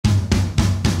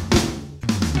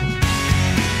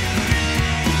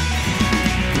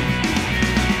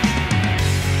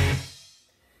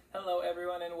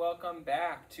welcome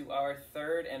back to our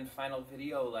third and final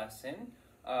video lesson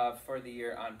for the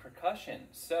year on percussion.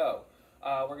 So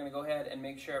we're going to go ahead and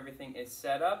make sure everything is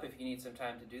set up. If you need some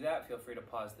time to do that, feel free to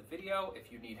pause the video. If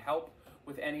you need help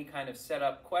with any kind of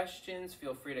setup questions,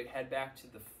 feel free to head back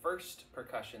to the first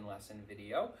percussion lesson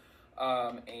video,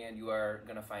 and you are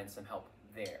going to find some help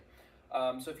there.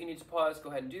 So if you need to pause, go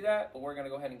ahead and do that, but we're going to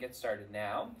go ahead and get started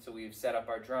now. So we've set up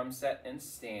our drum set and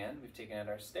stand, we've taken out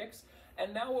our sticks,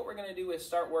 and now what we're going to do is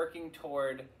start working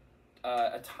toward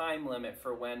a time limit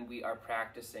for when we are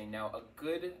practicing. Now, a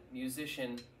good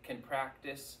musician can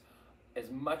practice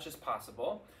as much as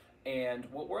possible, and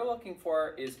what we're looking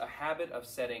for is a habit of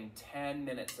setting 10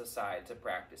 minutes aside to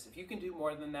practice. If you can do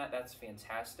more than that, that's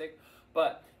fantastic,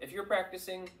 but if you're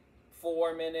practicing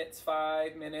 4 minutes,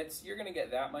 5 minutes, you're going to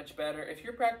get that much better. If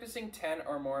you're practicing 10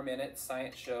 or more minutes,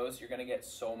 science shows you're going to get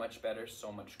so much better,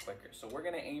 so much quicker. So we're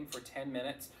going to aim for 10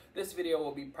 minutes. This video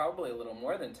will be probably a little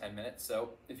more than 10 minutes,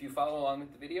 so if you follow along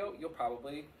with the video, you'll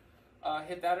probably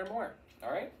hit that or more,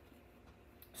 all right?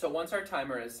 So once our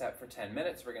timer is set for 10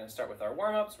 minutes, we're going to start with our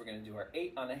warm-ups. We're going to do our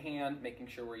 8 on a hand, making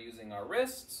sure we're using our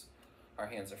wrists, our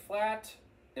hands are flat,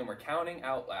 and we're counting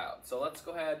out loud. So let's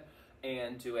go ahead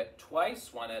and do it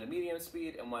twice, one at a medium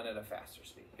speed and one at a faster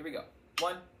speed. Here we go.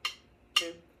 1,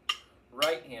 2,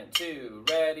 right hand, 2,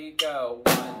 ready, go.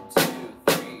 1, 2,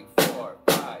 3, 4,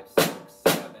 5, 6,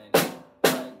 7, 8.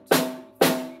 1, 2,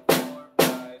 3, 4,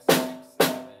 5, 6,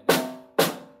 7, 8.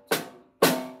 1, 2,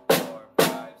 3, 4,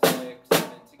 5, 6, 7.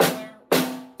 Together. 1,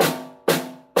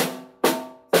 2,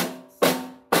 3, 7.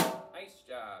 Nice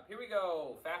job. Here we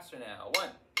go. Faster now. 1,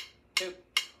 2,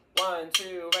 1,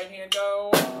 2, right hand, go.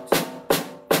 1, 2,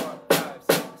 4, 5,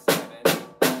 6, 7, 8.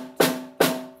 1,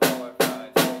 2, 4,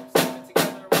 5, 6, 7.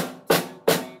 Together. 1, 2,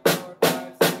 3, 4,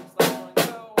 5, 6. Last one,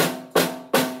 go. 1, 2, 3,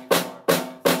 4, 5,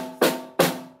 6,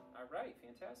 7. All right,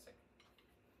 fantastic.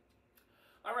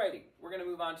 All righty, we're going to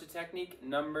move on to technique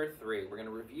number 3. We're going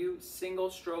to review single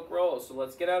stroke rolls. So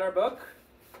let's get out our book,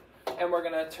 and we're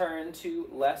going to turn to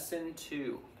lesson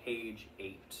 2, page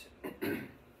 8.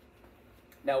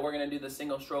 Now we're going to do the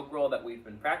single stroke roll that we've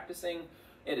been practicing.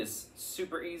 It is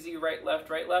super easy, right, left,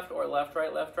 or left,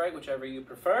 right, whichever you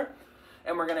prefer.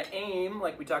 And we're going to aim,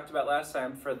 like we talked about last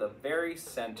time, for the very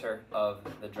center of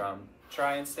the drum.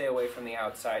 Try and stay away from the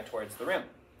outside towards the rim.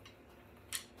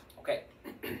 Okay,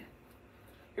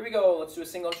 here we go. Let's do a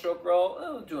single stroke roll.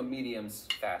 We'll do a medium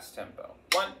fast tempo.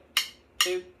 1,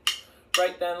 2,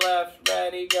 right then left,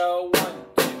 ready, go. 1,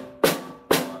 2.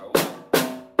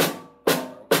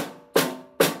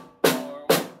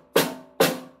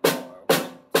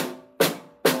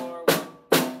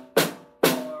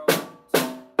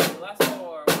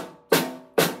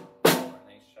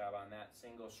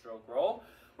 Single stroke roll.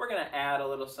 We're going to add a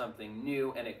little something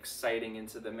new and exciting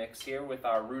into the mix here with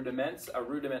our rudiments. A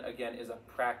rudiment, again, is a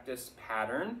practice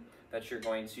pattern that you're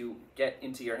going to get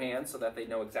into your hands so that they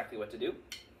know exactly what to do.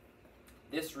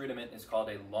 This rudiment is called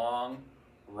a long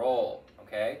roll,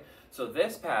 okay? So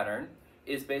this pattern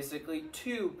is basically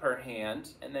 2 per hand,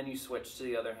 and then you switch to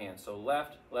the other hand. So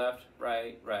left, left,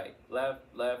 right, right, left,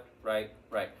 left, right,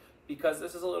 right. Because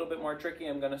this is a little bit more tricky,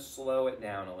 I'm going to slow it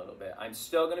down a little bit. I'm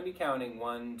still going to be counting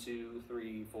 1, 2,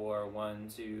 3, 4, 1,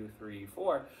 2, 3,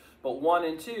 4. But 1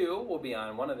 and 2 will be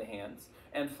on one of the hands,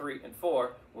 and 3 and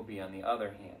 4 will be on the other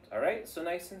hand. All right? So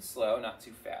nice and slow, not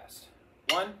too fast.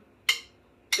 1,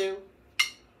 2,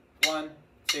 1,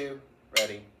 2,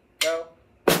 ready, go.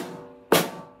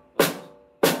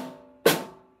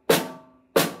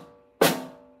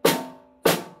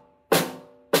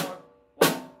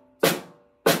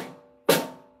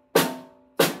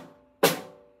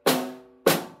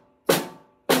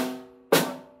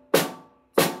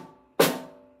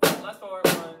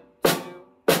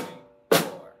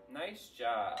 Nice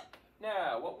job.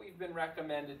 Now, what we've been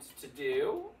recommended to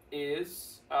do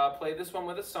is play this one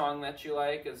with a song that you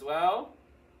like as well.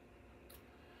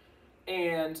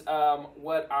 And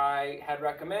what I had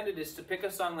recommended is to pick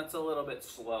a song that's a little bit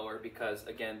slower because,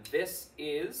 again, this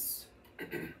is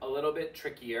a little bit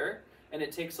trickier and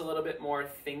it takes a little bit more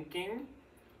thinking.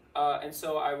 And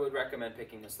so I would recommend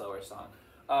picking a slower song.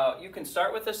 You can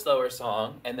start with a slower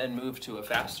song and then move to a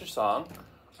faster song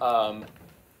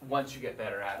once you get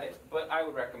better at it, but I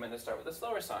would recommend to start with a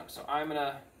slower song. So I'm going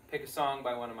to pick a song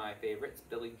by one of my favorites,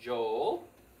 Billy Joel,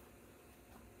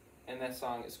 and that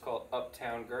song is called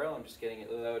Uptown Girl. I'm just getting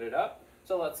it loaded up.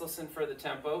 So let's listen for the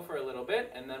tempo for a little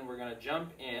bit, and then we're going to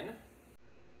jump in.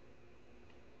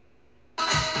 Okay,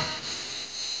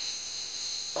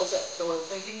 so we're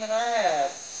thinking in our head.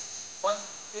 1,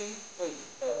 2, 3,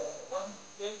 1,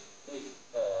 2, 3,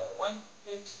 1,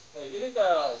 2, 3, here we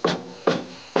go.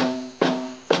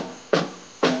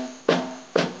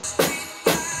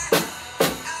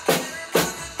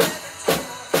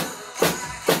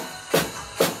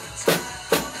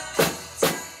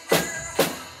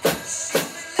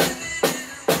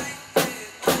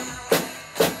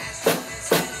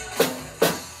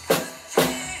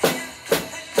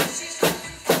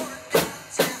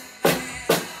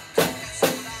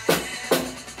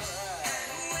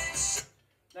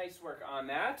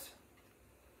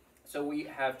 So we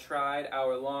have tried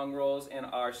our long rolls and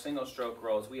our single stroke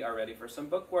rolls. We are ready for some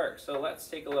book work. So let's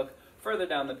take a look further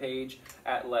down the page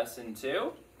at lesson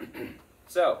 2.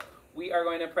 So we are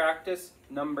going to practice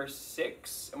number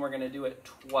 6, and we're going to do it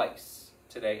twice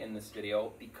today in this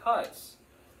video because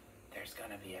there's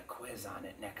going to be a quiz on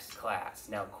it next class.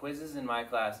 Now, quizzes in my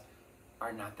class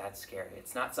are not that scary.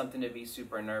 It's not something to be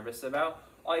super nervous about.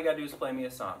 All you got to do is play me a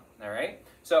song, all right?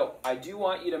 So I do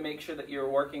want you to make sure that you're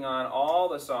working on all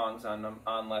the songs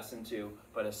on lesson 2,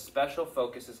 but a special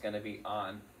focus is going to be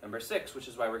on number 6, which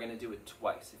is why we're going to do it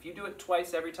twice. If you do it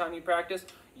twice every time you practice,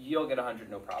 you'll get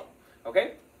 100 no problem,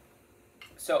 okay?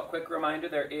 So quick reminder,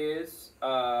 there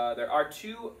are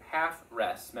 2 half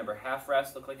rests. Remember, half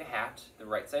rests look like a hat, the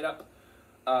right side up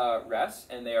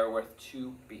rest, and they are worth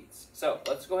 2 beats. So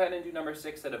let's go ahead and do number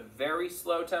 6 at a very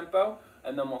slow tempo,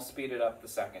 and then we'll speed it up the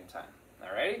second time.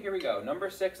 All right, here we go.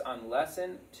 Number 6 on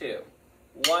lesson 2.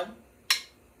 1,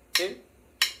 2,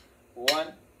 1,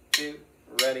 2,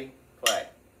 ready, play.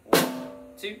 1,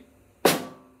 2,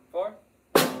 4,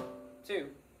 2,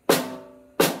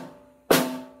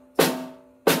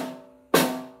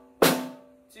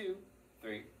 2,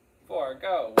 3, 4,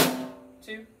 go. 1,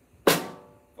 2,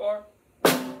 4,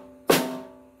 1, 2,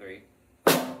 3,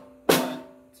 4, 1,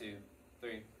 2,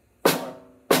 3, 4,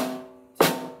 2,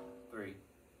 3,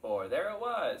 4. There it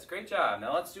was. Great job.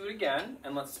 Now let's do it again,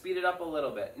 and let's speed it up a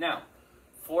little bit. Now,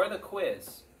 for the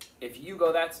quiz, if you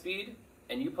go that speed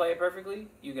and you play it perfectly,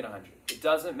 you get 100. It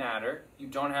doesn't matter. You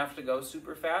don't have to go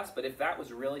super fast, but if that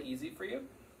was really easy for you,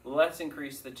 let's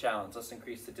increase the challenge. Let's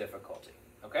increase the difficulty.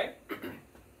 Okay?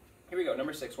 Here we go.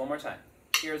 Number 6, one more time.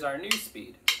 Here's our new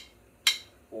speed.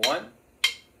 1,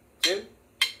 2,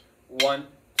 1,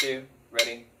 2,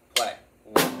 ready, play.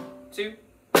 1, 2,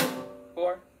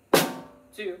 4,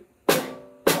 2, 3,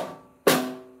 4.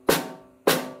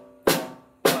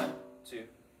 1, 2,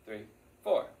 3,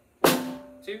 4.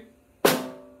 2,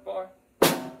 4, 2,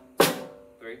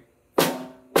 3, 4.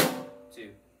 2,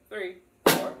 3,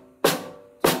 4.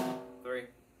 2, 3,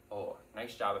 4.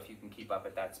 Nice job if you can keep up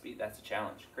at that speed. That's a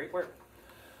challenge. Great work.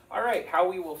 All right, how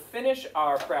we will finish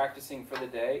our practicing for the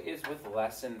day is with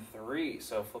lesson 3.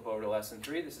 So flip over to lesson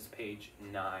 3. This is page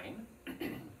 9.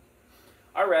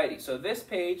 Alrighty, so this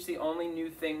page, the only new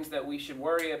things that we should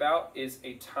worry about is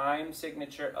a time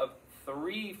signature of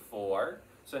 3/4.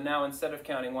 So now instead of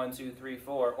counting 1, 2, 3,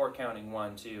 4, or counting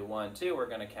 1, 2, 1, 2, we're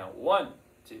going to count 1,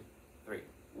 2, 3,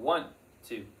 1,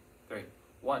 2, 3,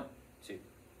 1, 2,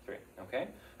 3, okay?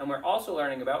 And we're also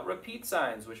learning about repeat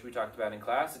signs, which we talked about in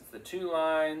class. It's the 2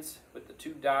 lines with the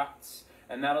 2 dots,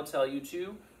 and that'll tell you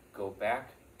to go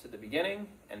back to the beginning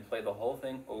and play the whole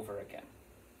thing over again.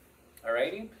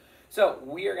 Alrighty? So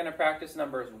we are going to practice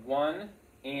numbers 1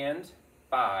 and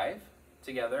 5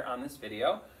 together on this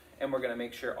video, and we're going to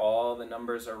make sure all the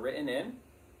numbers are written in.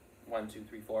 1, 2,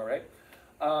 3, 4, right?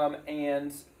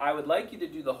 And I would like you to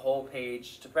do the whole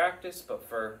page to practice, but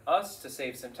for us to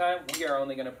save some time, we are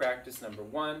only going to practice number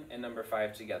 1 and number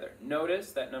 5 together.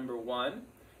 Notice that number 1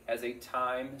 has a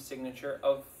time signature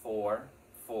of 4,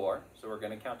 4. So we're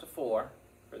going to count to 4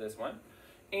 for this one.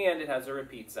 And it has a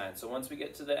repeat sign. So once we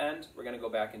get to the end, we're going to go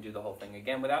back and do the whole thing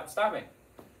again without stopping.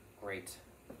 Great.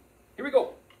 Here we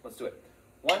go. Let's do it.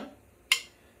 1,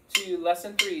 2,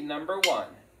 lesson 3, number 1,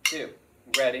 2,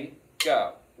 ready,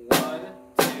 go. 1,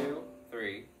 2,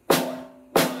 3, 4.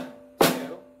 1,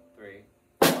 2, 3,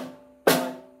 4.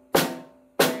 1, 2,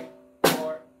 3,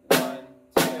 4. 1,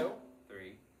 2,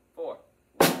 3, 4.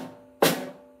 1, 2,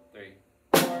 3,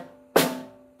 4.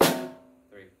 1, 2,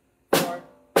 3, 4.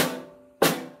 1,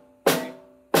 2, 3,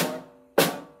 4.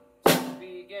 1, 2,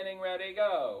 beginning, ready,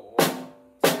 go. 1,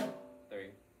 2, 3,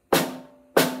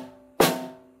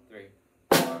 3,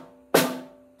 4.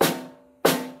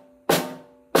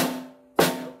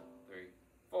 4, 3,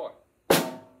 4,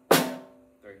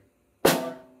 3,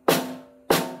 4, 2,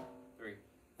 3,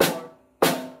 4,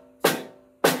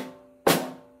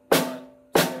 1,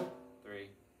 2, 3,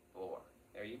 4.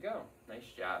 There you go. Nice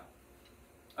job.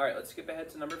 All right, let's skip ahead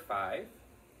to number 5.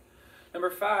 Number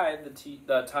 5,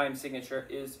 the time signature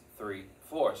is 3,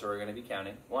 4. So we're going to be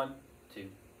counting 1, 2,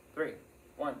 3,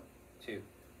 1, 2,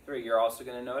 3. You're also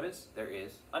going to notice there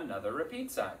is another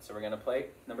repeat sign. So we're going to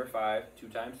play number 5 2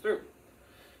 times through.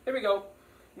 Here we go.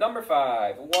 Number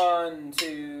 5. 1,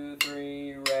 2,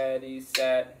 3, ready,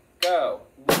 set, go.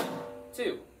 1,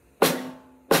 2, 3,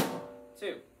 1,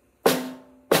 2, 3,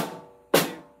 1,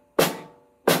 2, 3,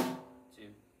 1,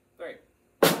 2, 3, 1,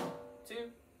 2,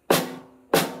 3,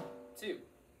 1, 2.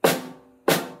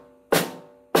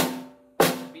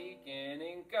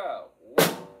 Beginning, go. 1,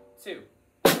 2,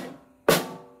 3,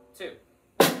 2.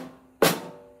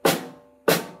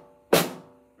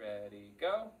 Ready.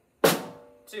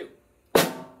 2, 2,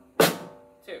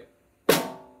 2,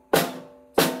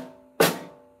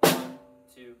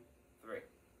 3.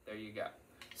 There you go.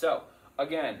 So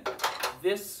again,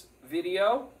 this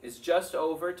video is just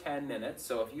over 10 minutes.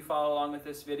 So if you follow along with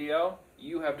this video,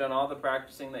 you have done all the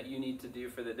practicing that you need to do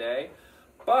for the day.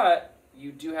 But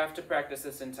you do have to practice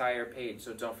this entire page.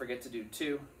 So don't forget to do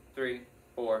 2, 3,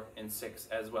 4, and 6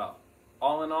 as well.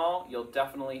 All in all, you'll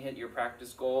definitely hit your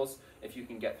practice goals if you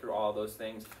can get through all those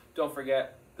things. Don't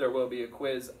forget, there will be a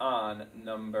quiz on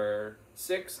number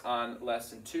 6 on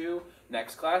lesson 2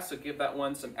 next class, so give that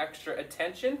one some extra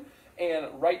attention and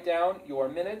write down your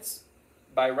minutes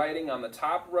by writing on the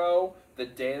top row the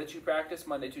day that you practice,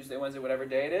 Monday, Tuesday, Wednesday, whatever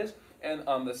day it is, and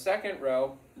on the second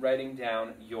row, writing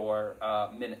down your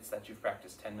minutes that you've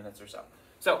practiced, 10 minutes or so.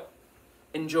 So,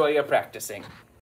 enjoy your practicing.